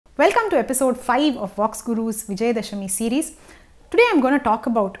Welcome to episode 5 of VoxGuru's Vijayadasami series. Today I am going to talk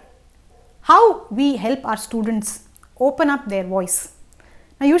about how we help our students open up their voice.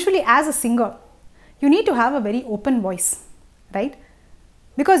 Now usually as a singer, you need to have a very open voice, right?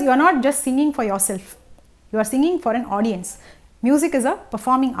 Because you are not just singing for yourself, you are singing for an audience. Music is a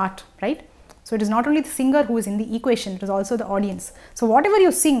performing art, right? So it is not only the singer who is in the equation, it is also the audience. So whatever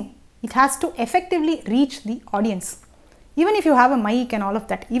you sing, it has to effectively reach the audience. Even if you have a mic and all of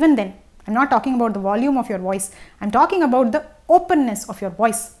that, even then, I'm not talking about the volume of your voice, I'm talking about the openness of your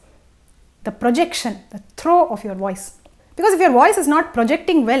voice, the projection, the throw of your voice. Because if your voice is not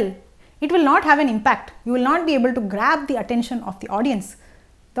projecting well, it will not have an impact. You will not be able to grab the attention of the audience.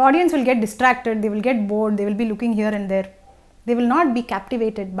 The audience will get distracted, they will get bored, they will be looking here and there. They will not be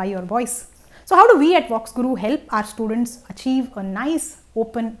captivated by your voice. So how do we at VoxGuru help our students achieve a nice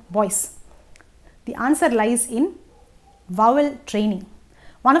open voice? The answer lies in vowel training.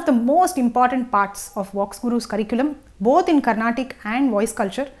 One of the most important parts of VoxGuru's curriculum, both in Carnatic and voice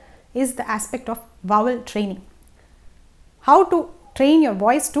culture, is the aspect of vowel training. How to train your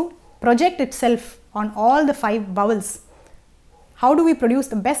voice to project itself on all the 5 vowels. How do we produce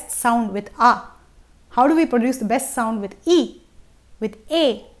the best sound with A? How do we produce the best sound with E, with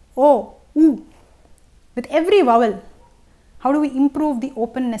A, O, U? With every vowel, how do we improve the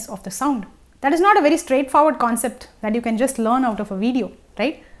openness of the sound? That is not a very straightforward concept that you can just learn out of a video,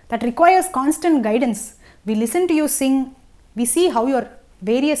 right? That requires constant guidance. We listen to you sing, we see how your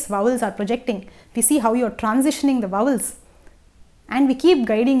various vowels are projecting, we see how you are transitioning the vowels, and we keep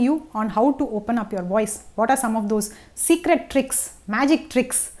guiding you on how to open up your voice. What are some of those secret tricks, magic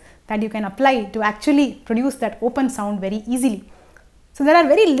tricks that you can apply to actually produce that open sound very easily? So there are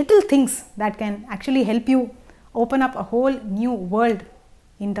very little things that can actually help you open up a whole new world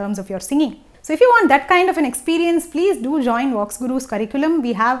in terms of your singing. So if you want that kind of an experience, please do join VoxGuru's curriculum.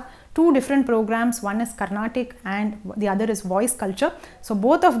 We have 2 different programs. One is Carnatic and the other is voice culture. So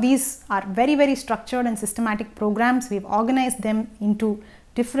both of these are very structured and systematic programs. We've organized them into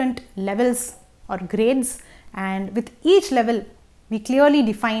different levels or grades, and with each level we clearly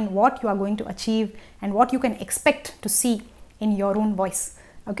define what you are going to achieve and what you can expect to see in your own voice.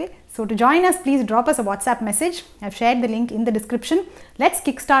 Okay, so to join us, please drop us a WhatsApp message. I've shared the link in the description. Let's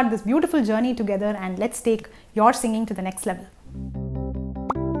kickstart this beautiful journey together and let's take your singing to the next level.